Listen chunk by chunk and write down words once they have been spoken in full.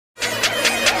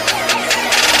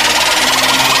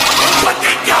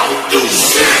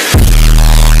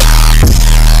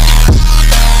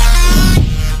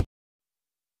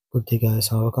Good day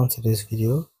guys, and welcome to this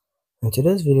video. In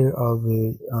today's video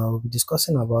I'll be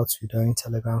discussing about withdrawing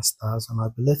Telegram stars, and I'll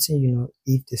be letting you know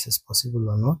if this is possible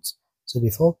or not. So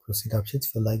before we proceed, I appreciate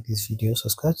if you like this video,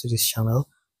 subscribe to this channel,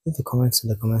 leave a comment in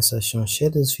the comment section, share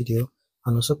this video,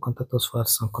 and also contact us for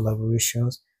some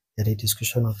collaborations in the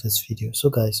description of this video.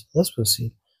 So guys, let's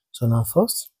proceed. So now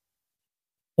first,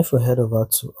 if we head over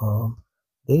to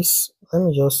this, let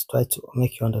me just try to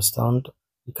make you understand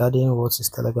regarding what is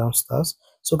Telegram stars.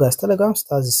 So guys, Telegram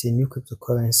stars is a new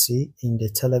cryptocurrency in the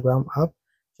Telegram app,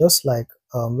 just like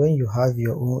when you have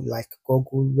your own like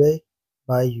Google,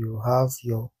 whereby you have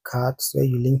your cards, where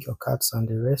you link your cards and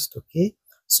the rest. Okay,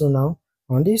 so now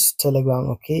on this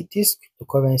Telegram, okay, this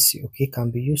cryptocurrency, okay,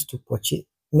 can be used to purchase,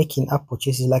 make in-app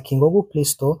purchases, like in Google Play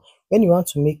Store. When you want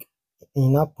to make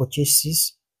in-app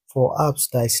purchases for apps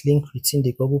that is linked within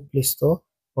the Google Play Store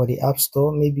or the App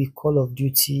Store, maybe Call of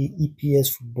Duty,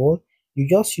 EPS football, you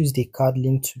just use the card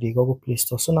linked to the Google Play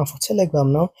Store. So now for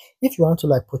Telegram, now if you want to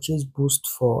like purchase boost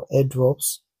for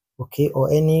airdrops, okay,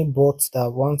 or any bot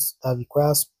that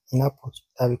requires in-app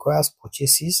that requires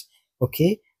purchases,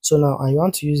 okay, so now and you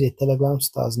want to use a Telegram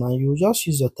stars, now you just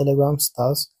use your Telegram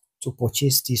stars to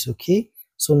purchase this. Okay,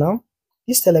 so now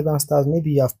this Telegram stars,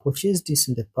 maybe you have purchased this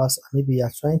in the past and maybe you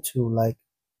are trying to like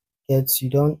you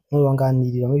don't no longer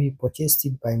need it, or maybe you purchased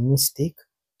it by mistake.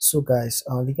 So guys,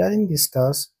 regarding the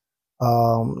stars,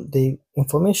 the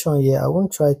information here, I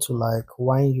won't try to like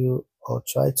whine you or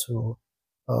try to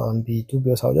be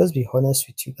dubious. I'll just be honest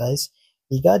with you guys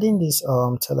regarding this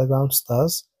Telegram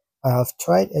stars. I have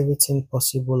tried everything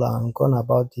possible and gone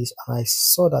about this, and I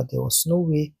saw that there was no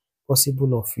way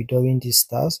possible of withdrawing these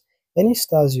stars. Any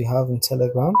stars you have in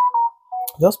Telegram,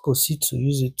 just proceed to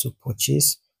use it to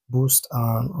purchase boost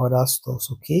and other stuff.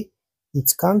 Okay, it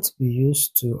can't be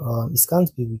used to it can't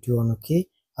be withdrawn. Okay,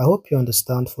 I hope you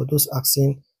understand. For those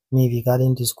asking me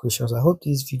regarding these questions, I hope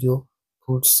this video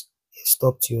puts a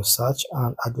stop to your search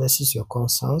and addresses your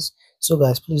concerns. So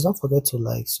guys, please don't forget to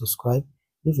like, subscribe,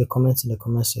 leave a comment in the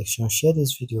comment section, share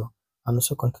this video, and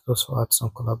also contact us for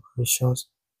some collaborations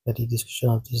at the description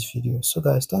of this video. So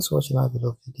guys, thanks for watching. Have a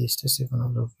lovely day. Stay safe and I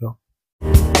love you all.